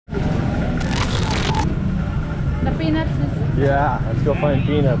The peanuts is... Yeah, let's go find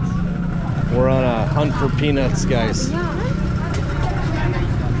peanuts. We're on a hunt for peanuts, guys. Yeah.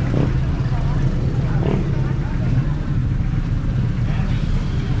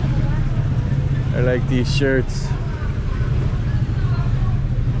 I like these shirts.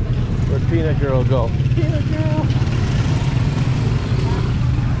 Where'd Peanut Girl go? Peanut Girl!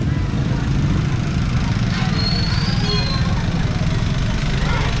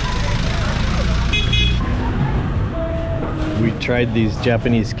 We tried these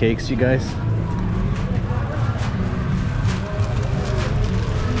Japanese cakes, you guys.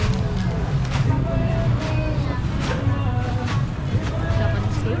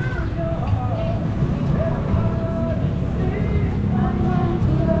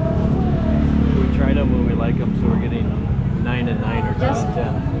 So we're getting 9 and 9 or 10 and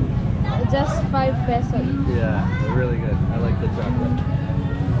 10. Just 5 pesos. Yeah, they're really good. I like the chocolate.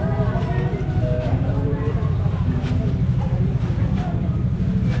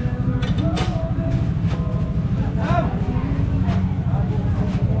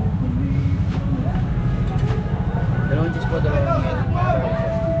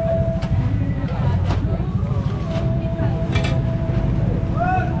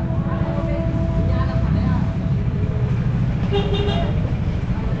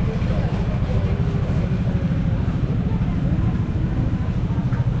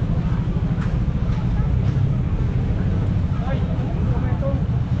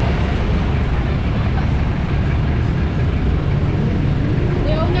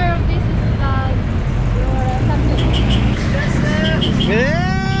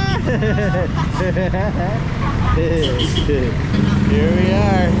 Here we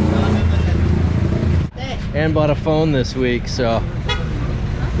are. And bought a phone this week, so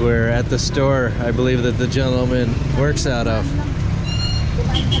we're at the store I believe that the gentleman works out of.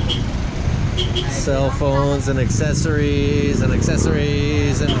 Cell phones and accessories and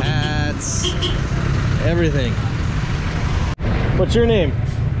hats, everything. What's your name?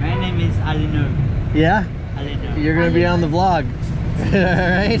 My name is Alinur. Yeah? Alinur. You're gonna be on the vlog.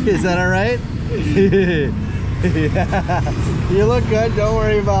 Alright? Is that alright? Yeah. You look good, don't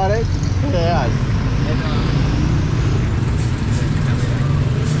worry about it. Yeah.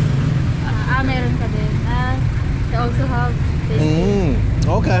 Meron ka din. They also have this.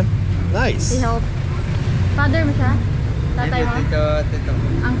 Okay. Nice. They help. Father mo siya? Tatay mo? Tito.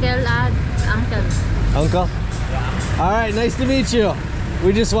 Uncle and uncle. Uncle? Yeah. Alright, nice to meet you.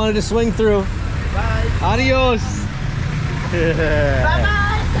 We just wanted to swing through. Bye. Adios. Bye-bye.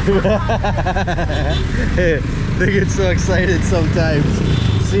 They get so excited sometimes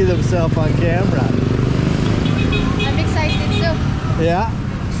to see themselves on camera. I'm excited too. Yeah.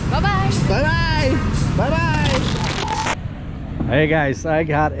 Bye-bye. Bye-bye. Bye-bye. Hey guys, I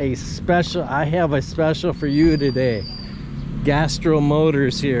have a special for you today. Castro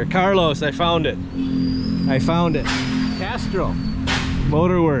Motors here. Carlos, I found it. Castro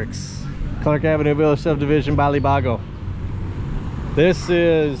Motor Works, Clark Avenue Village Subdivision, Balibago. This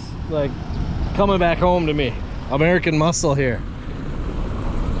is like coming back home to me. American muscle here.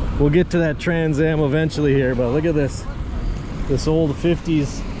 We'll get to that Trans Am eventually here, but look at this old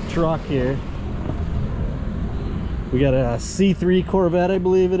 50s truck here. We got a C3 Corvette, I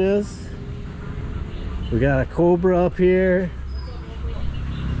believe it is. We got a Cobra up here.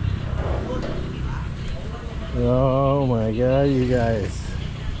 Oh my god, you guys.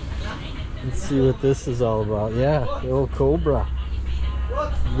 Let's see what this is all about. Yeah, the old Cobra.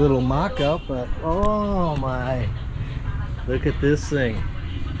 Little mock-up, but oh my. Look at this thing.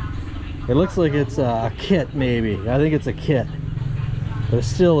 It looks like it's a kit, maybe. I think it's a kit. But it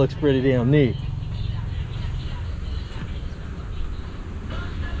still looks pretty damn neat.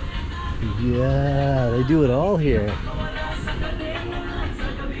 Yeah, they do it all here.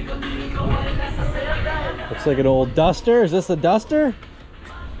 Looks like an old Duster. Is this a Duster?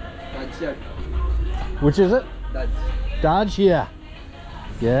 Dodge. Which is it? Dodge. Dodge, yeah.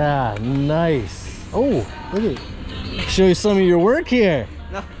 Yeah, nice. Oh, look at it. Show you some of your work here.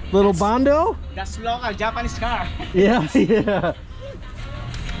 No, little Bondo? That's local Japanese car. Yeah, yeah.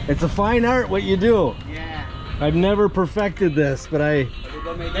 It's a fine art what you do. Yeah. I've never perfected this, but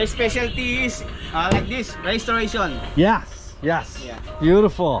Their specialty is like this, restoration. Yes. Yeah.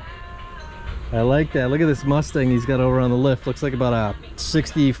 Beautiful. I like that. Look at this Mustang he's got over on the lift. Looks like about a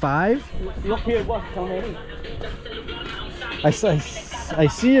 65. Look here, boss. How many? I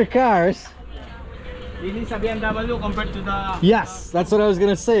see your cars. This is a BMW compared to the... Yes, that's what I was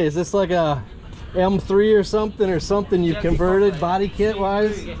gonna say. Is this like a M3 or something you converted body kit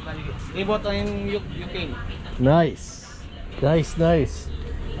wise? Yes, body kit. They bought in UK. Nice.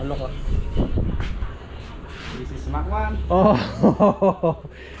 This is Mach 1. Oh,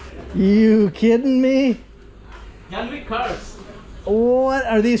 you kidding me? John Wick cars. What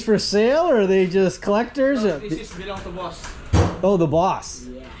are these for sale, or are they just collectors? No, this is belong to boss. Oh, the boss,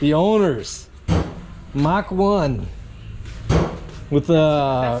 Yeah. the owners. Mach 1 with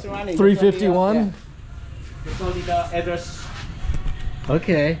the 351. It's only the address.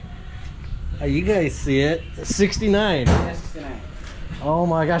 Okay. You guys see it. 69. Yeah, 69. Oh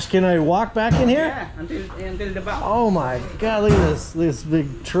my gosh, can I walk back in here? Yeah, until the back. Oh my god, look at this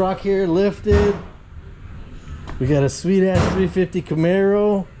big truck here lifted. We got a sweet ass 350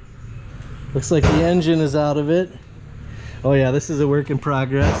 Camaro. Looks like the engine is out of it. Oh yeah, this is a work in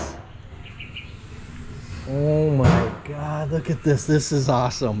progress. Oh my god, look at this. This is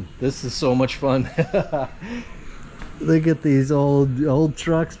awesome. This is so much fun. Look at these old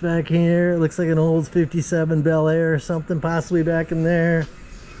trucks back here. It looks like an old 57 Bel Air or something possibly back in there.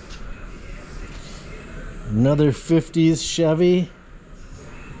 Another 50s Chevy.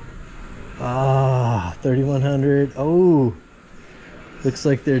 Ah, 3100. Oh, looks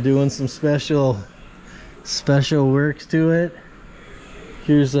like they're doing some special works to it.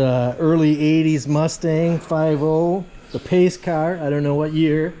 Here's a early 80s Mustang 5.0, the pace car. I don't know what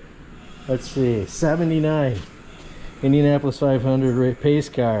year. Let's see, 79. Indianapolis 500 pace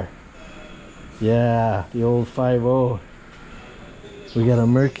car. Yeah, the old 5.0. We got a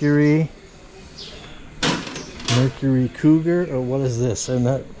Mercury Cougar, or what is this? I'm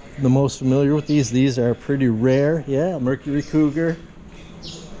not the most familiar with these. These are pretty rare. Yeah, Mercury Cougar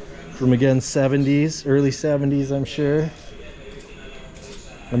from, again, 70s, early 70s, I'm sure.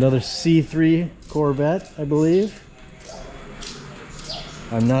 Another C3 Corvette, I believe.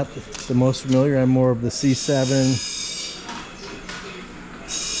 I'm not the most familiar. I'm more of the C7,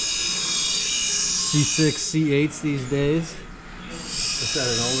 C6, C8s these days. Is that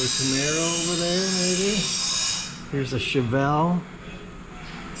an older Camaro over there, maybe? Here's a Chevelle.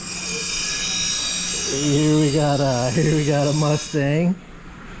 Here we got a Mustang.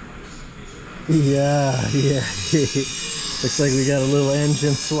 Yeah. Looks like we got a little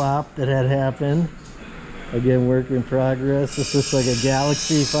engine swap that had happened. Again, work in progress. This looks like a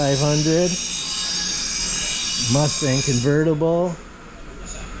Galaxy 500. Mustang convertible.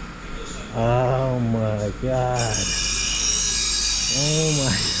 Oh my god. Oh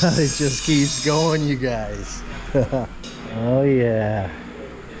my god, it just keeps going, you guys. Oh yeah.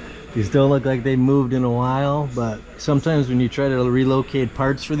 These don't look like they moved in a while, but sometimes when you try to relocate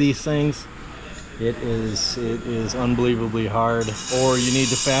parts for these things, it is unbelievably hard, or you need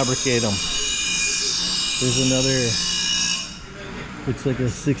to fabricate them. There's another, looks like a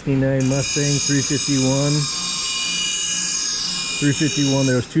 69 Mustang 351. 351,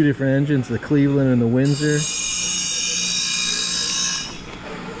 there was two different engines, the Cleveland and the Windsor.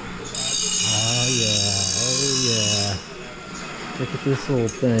 Oh yeah. Look at this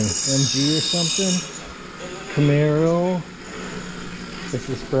old thing. MG or something? Camaro. This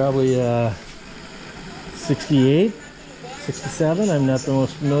is probably 68, 67. I'm not the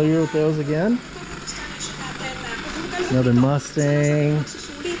most familiar with those again. Another Mustang.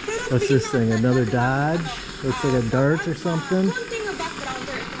 What's this thing? Another Dodge. Looks like a Dart or something.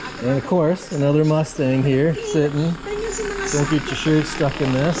 And of course, another Mustang here sitting. Don't get your shirt stuck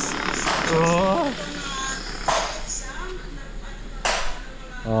in this.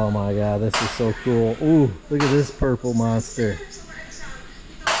 Oh my god, this is so cool. Ooh, look at this purple monster.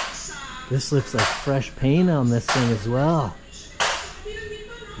 This looks like fresh paint on this thing as well.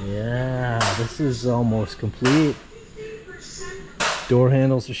 Yeah, this is almost complete. Door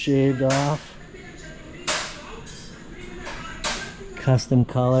handles are shaved off. Custom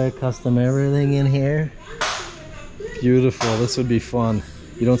color, custom everything in here. Beautiful. This would be fun.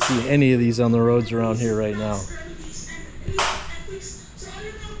 You don't see any of these on the roads around here right now.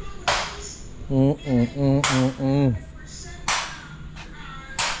 What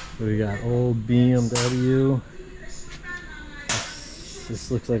do we got? Old BMW. This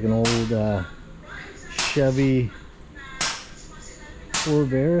looks like an old Chevy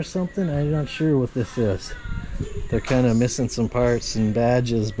Corvette or something. I'm not sure what this is. They're kind of missing some parts and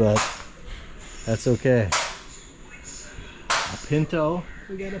badges, but that's okay. A Pinto.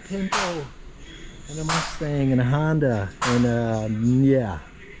 We got a Pinto. And a Mustang and a Honda. And yeah,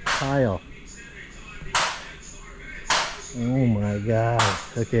 Kyle. Oh my god.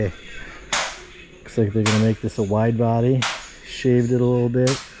 Okay. Looks like they're gonna make this a wide body. Shaved it a little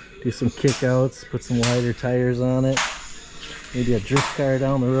bit. Do some kickouts. Put some wider tires on it. Maybe a drift car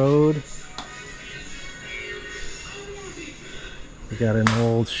down the road. We got an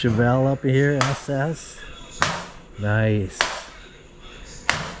old Chevelle up here, SS. Nice.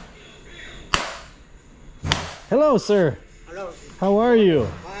 Hello, sir. Hello. How are you?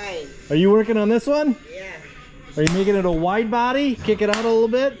 Hi. Are you working on this one? Yeah. Are you making it a wide body? Kick it out a little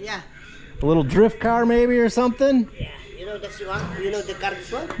bit? Yeah. A little drift car maybe or something? Yeah. You know this one? You know the car this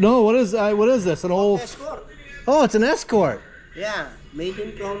one? No, what is this? An old... Escort. Oh, it's an Escort. Yeah. Made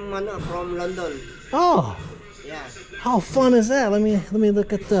in from London. Oh, Yeah. how fun is that? Let me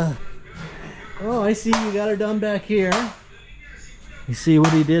look at the... Oh, I see you got her done back here. You see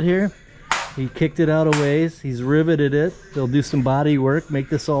what he did here? He kicked it out a ways. He's riveted it. They'll do some body work, make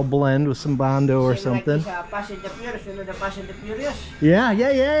this all blend with some Bondo or something. Like Fast and the Furious, you know the Fast and the Furious?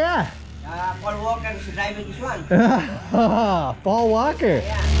 Yeah. Paul Walker is driving this one. Paul Walker.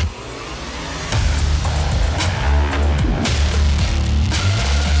 Yeah.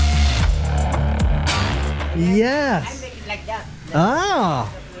 Yes. I make it like that. Ah.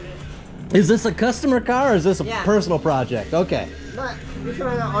 Is this a customer car or is this a Yeah. personal project? Okay. But this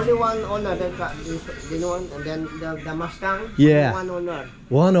one only one owner, then this one, and then the Mustang. Yeah. Only one owner.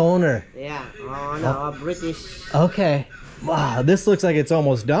 One owner. Yeah. Oh no, British. Okay. Wow, this looks like it's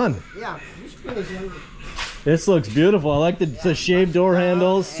almost done. Yeah. This finish. This looks beautiful. I like the shaved door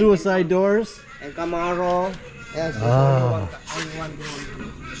handles, suicide doors. And Camaro. Yes. Ah. Only one.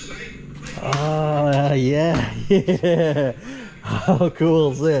 Oh, yeah. How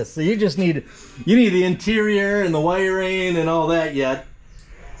cool is this? So you need the interior and the wiring and all that yet.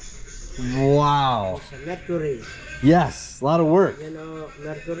 Wow. It's a Mercury. Yes, a lot of work. You know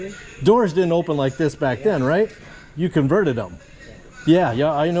Mercury? Doors didn't open like this back then, right? You converted them. Yeah,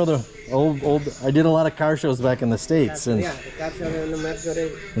 I know the old. I did a lot of car shows back in the States, and Yeah, the Castro and the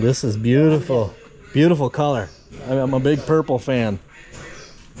Mercury. this is beautiful. Beautiful color. I'm a big purple fan.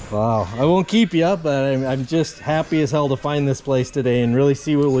 Wow, I won't keep you up, but I'm just happy as hell to find this place today and really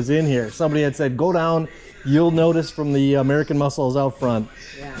see what was in here. Somebody had said, go down, you'll notice from the American Muscles out front.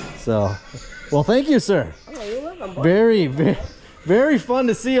 Yeah. So, well, thank you, sir. Oh, you're welcome. Boy. Very fun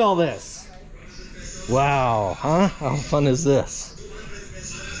to see all this. Wow, huh? How fun is this?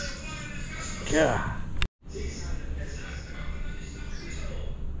 Yeah.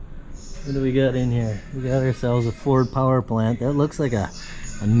 What do we got in here? We got ourselves a Ford power plant. That looks like a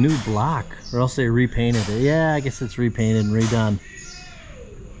new block, or else they repainted it. Yeah, I guess it's repainted and redone.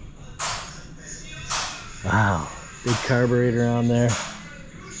 Wow, big carburetor on there.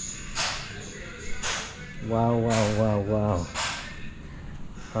 Wow.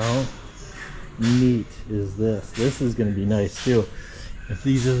 How neat is this? This is gonna be nice too. If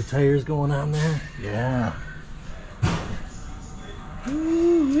these are the tires going on there, yeah.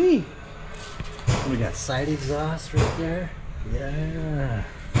 Ooh-wee. We got side exhaust right there. Yeah.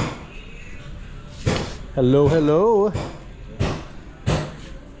 Hello.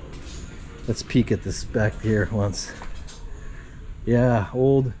 Let's peek at this back here once. Yeah,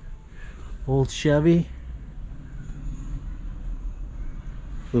 old Chevy.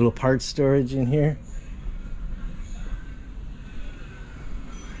 Little part storage in here.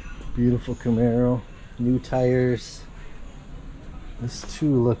 Beautiful Camaro. New tires. This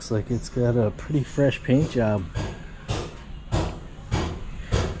too looks like it's got a pretty fresh paint job.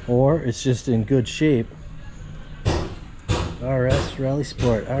 Or it's just in good shape. RS Rally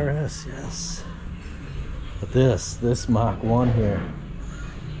Sport, RS, yes. But this Mach 1 here,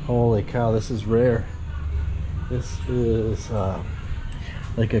 holy cow, this is rare. This is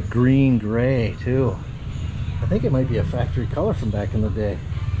like a green gray too. I think it might be a factory color from back in the day.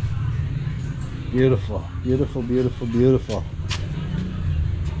 Beautiful.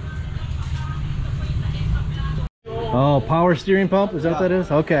 Oh, power steering pump, is that what that is?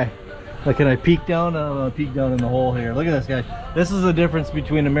 Okay. Like, can I peek down? I'm gonna peek down in the hole here. Look at this, guy. This is the difference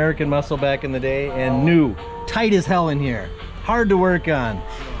between American Muscle back in the day and new. Tight as hell in here. Hard to work on.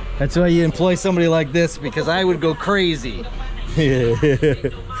 That's why you employ somebody like this, because I would go crazy. Yes.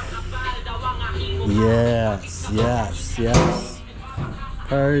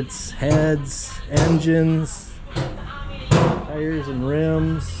 Parts, heads, engines, tires and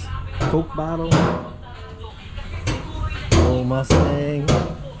rims, Coke bottle. Old Mustang.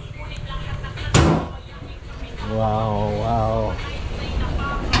 Wow.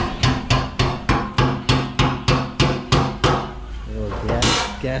 Little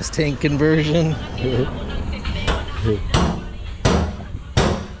gas tank conversion.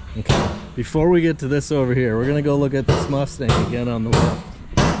 Okay. Before we get to this over here, we're gonna go look at this Mustang again on the left.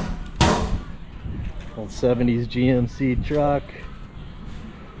 Old 70s GMC truck.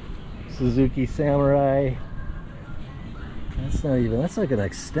 Suzuki Samurai. That's like an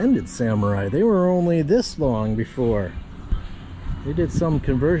extended Samurai. They were only this long before. They did some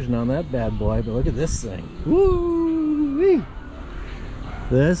conversion on that bad boy, but look at this thing. Woo-wee!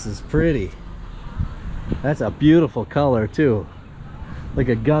 This is pretty. That's a beautiful color too. Like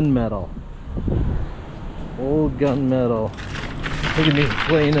a gunmetal. Old gunmetal. Look at me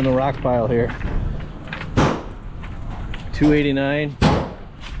playing in the rock pile here. $289.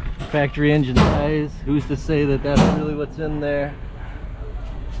 Factory engine size. Who's to say that that's really what's in there?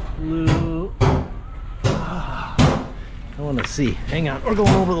 Blue. I want to see. Hang on, we're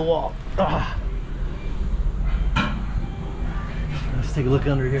going over the wall. Let's take a look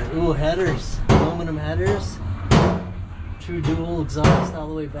under here. Ooh, headers. Aluminum headers. True dual exhaust all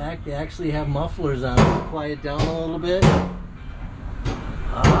the way back. They actually have mufflers on them to quiet down a little bit.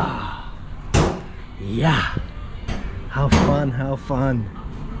 Yeah. How fun, how fun.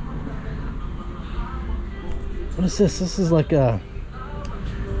 What is this? This is like a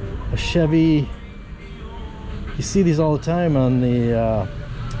Chevy. You see these all the time on the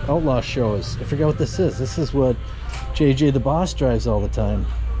outlaw shows. I forget what this is. This is what JJ the Boss drives all the time.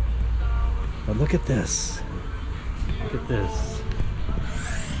 But look at this. Look at this.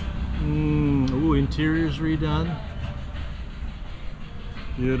 Ooh, interior's redone.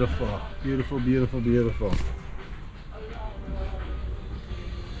 Beautiful, beautiful, beautiful, beautiful.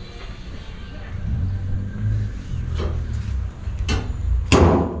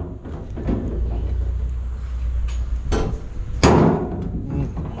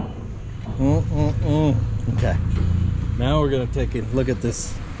 Okay, now we're gonna take a look at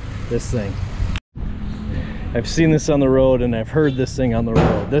this thing. I've seen this on the road and I've heard this thing on the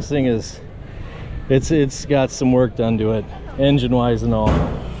road. This thing is, it's got some work done to it, engine wise and all.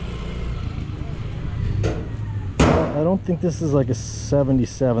 I don't think this is like a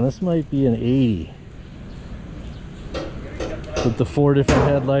 77. This might be an 80. With the 4 different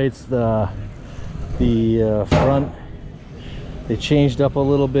headlights, the front, they changed up a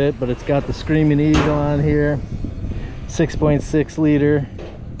little bit, but it's got the Screaming Eagle on here. 6.6 liter,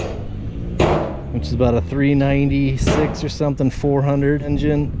 which is about a 396 or something, 400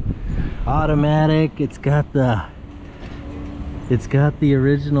 engine. Automatic. It's got the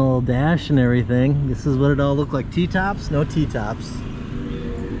original dash and everything. This is what it all looked like. T-tops? No T-tops.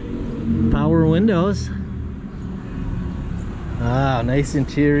 Power windows. Ah, nice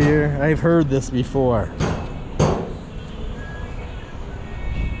interior. I've heard this before.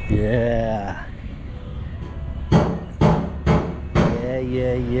 Yeah.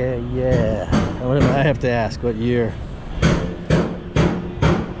 Yeah. I have to ask, what year?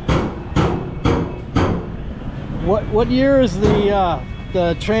 What year is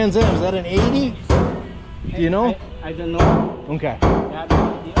the Trans Am? Is that an 80? Do you know? I don't know. Okay.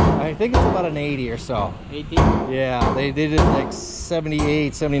 Yeah, I think it's about an 80 or so. 80? Yeah, they did like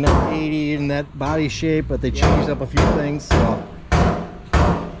 78, 79, 80 in that body shape, but they changed up a few things. So.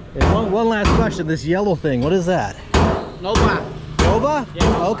 And one last question. This yellow thing, what is that? Nova. Nova?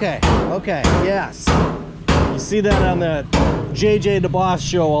 Yeah. Okay, yes. You see that on the JJ the Boss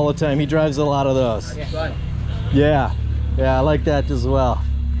show all the time. He drives a lot of those. Okay. Yeah, I like that as well.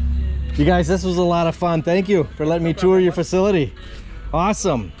 You guys, this was a lot of fun. Thank you for letting me tour your facility.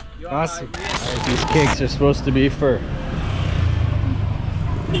 Awesome. Awesome. Right, these cakes are supposed to be for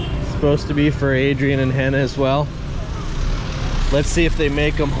Adrian and Hannah as well. Let's see if they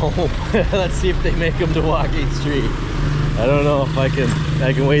make them home. Let's see if they make them to Walking Street. I don't know if I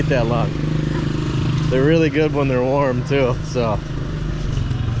can wait that long. They're really good when they're warm too, so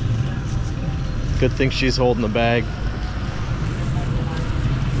good thing she's holding the bag.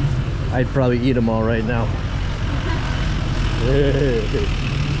 I'd probably eat them all right now.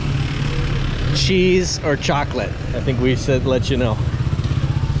 Cheese or chocolate? I think we said let you know.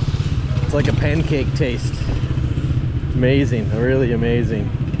 It's like a pancake taste. Amazing, really amazing.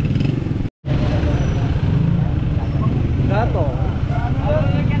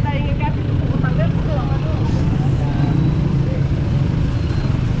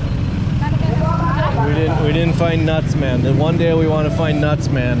 We didn't find Nuts Man. Then one day we want to find Nuts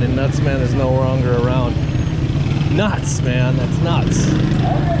Man, and Nuts Man is no longer around. Nuts, man, that's nuts. Too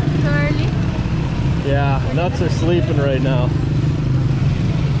early? Yeah, Nuts are sleeping right now.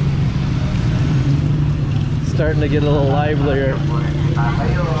 Starting to get a little livelier.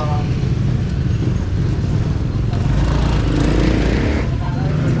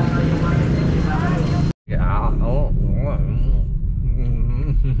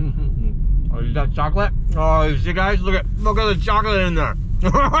 Oh, is that chocolate? Oh, you see, guys, look at the chocolate in there.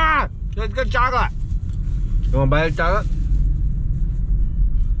 That's good chocolate. You want to buy the chocolate?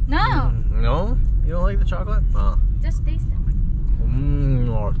 No. No? You don't like the chocolate? Oh. Just taste it.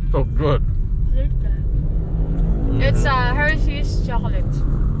 Oh, it's so good. It's Hershey's chocolate.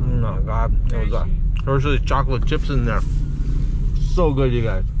 Oh God, there was Hershey's chocolate chips in there. So good, you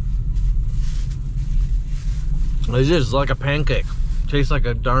guys. It's just like a pancake. Tastes like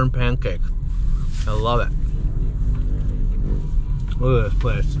a darn pancake. I love it. Look at this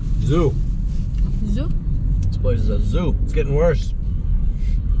place. Zoo. Zoo? This place is a zoo. It's getting worse.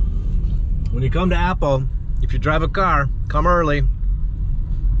 When you come to Apple, if you drive a car, come early.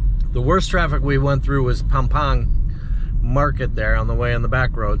 The worst traffic we went through was Pampanga market there on the way on the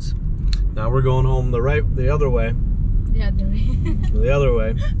back roads. Now we're going home the other way. The other way. The other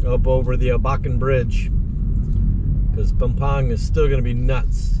way, up over the Abacan Bridge. Because Pampanga is still gonna be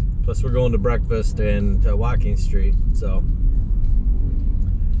nuts. Plus we're going to breakfast and to Walking Street, so.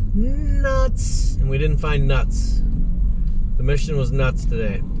 Nuts! And we didn't find nuts. The mission was nuts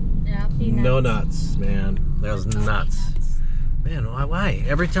today. Yeah, peanuts. No nuts, man. That was nuts. Man, why?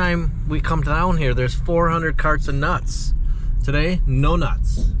 Every time we come down here, there's 400 carts of nuts. Today, no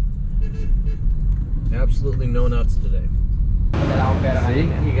nuts. Absolutely no nuts today. See,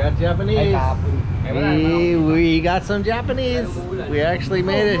 you got Japanese. Hey, we got some Japanese. We actually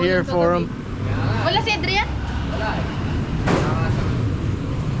made it here for them. Wala si Adrian?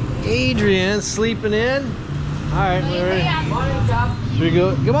 Adrian's sleeping in. All right, we're ready. Should we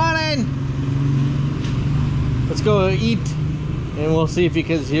go? Good morning. Let's go eat, and we'll see if he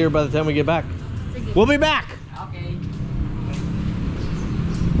gets here by the time we get back. We'll be back. Okay.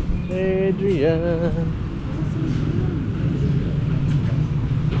 Adrian.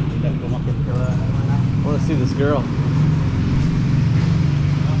 I want to see this girl.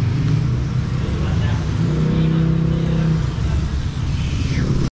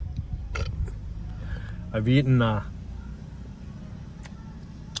 I've eaten, I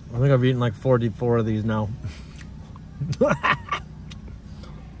think I've eaten like 44 of these now.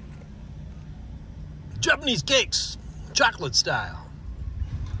 Japanese cakes, chocolate style.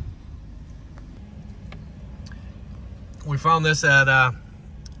 We found this at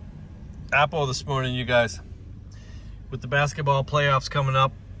Apple this morning, you guys. With the basketball playoffs coming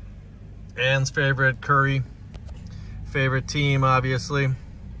up. Ann's favorite, Curry. Favorite team, obviously.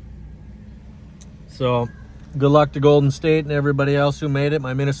 So, good luck to Golden State and everybody else who made it.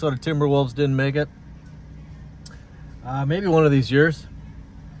 My Minnesota Timberwolves didn't make it. Maybe one of these years.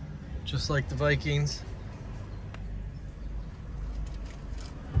 Just like the Vikings.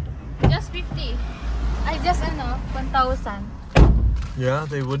 Just 50. I just, 1,000. Yeah,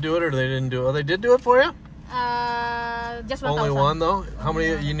 they would do it or they didn't do it? Oh, they did do it for you? Just 1,000. Only one though? How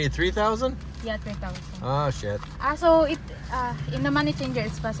many? You need 3,000? Yeah, 3,000. Oh, shit. So, in the money changer,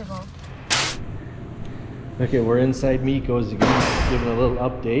 it's possible. Okay, we're inside Miko's again, giving a little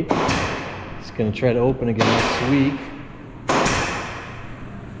update. It's gonna try to open again next week.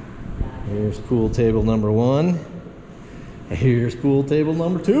 Here's pool table number 1. Here's pool table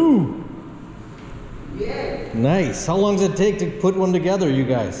number 2. Yeah. Nice. How long does it take to put one together, you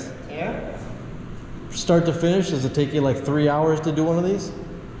guys? Yeah. Start to finish, does it take you like 3 hours to do one of these?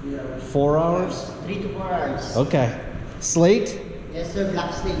 Yeah. 4 hours? 3 to 4 hours. Okay. Slate? Yes, sir.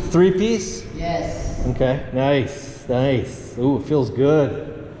 Black slate. 3-piece? Yes. Okay. Nice. Nice. Ooh, it feels good.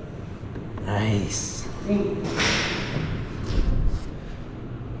 Nice.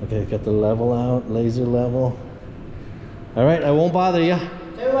 Okay, got the level out, laser level. All right, I won't bother you.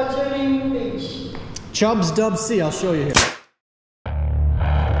 So what's your name, please? Chubbs Dub C, I'll show you here.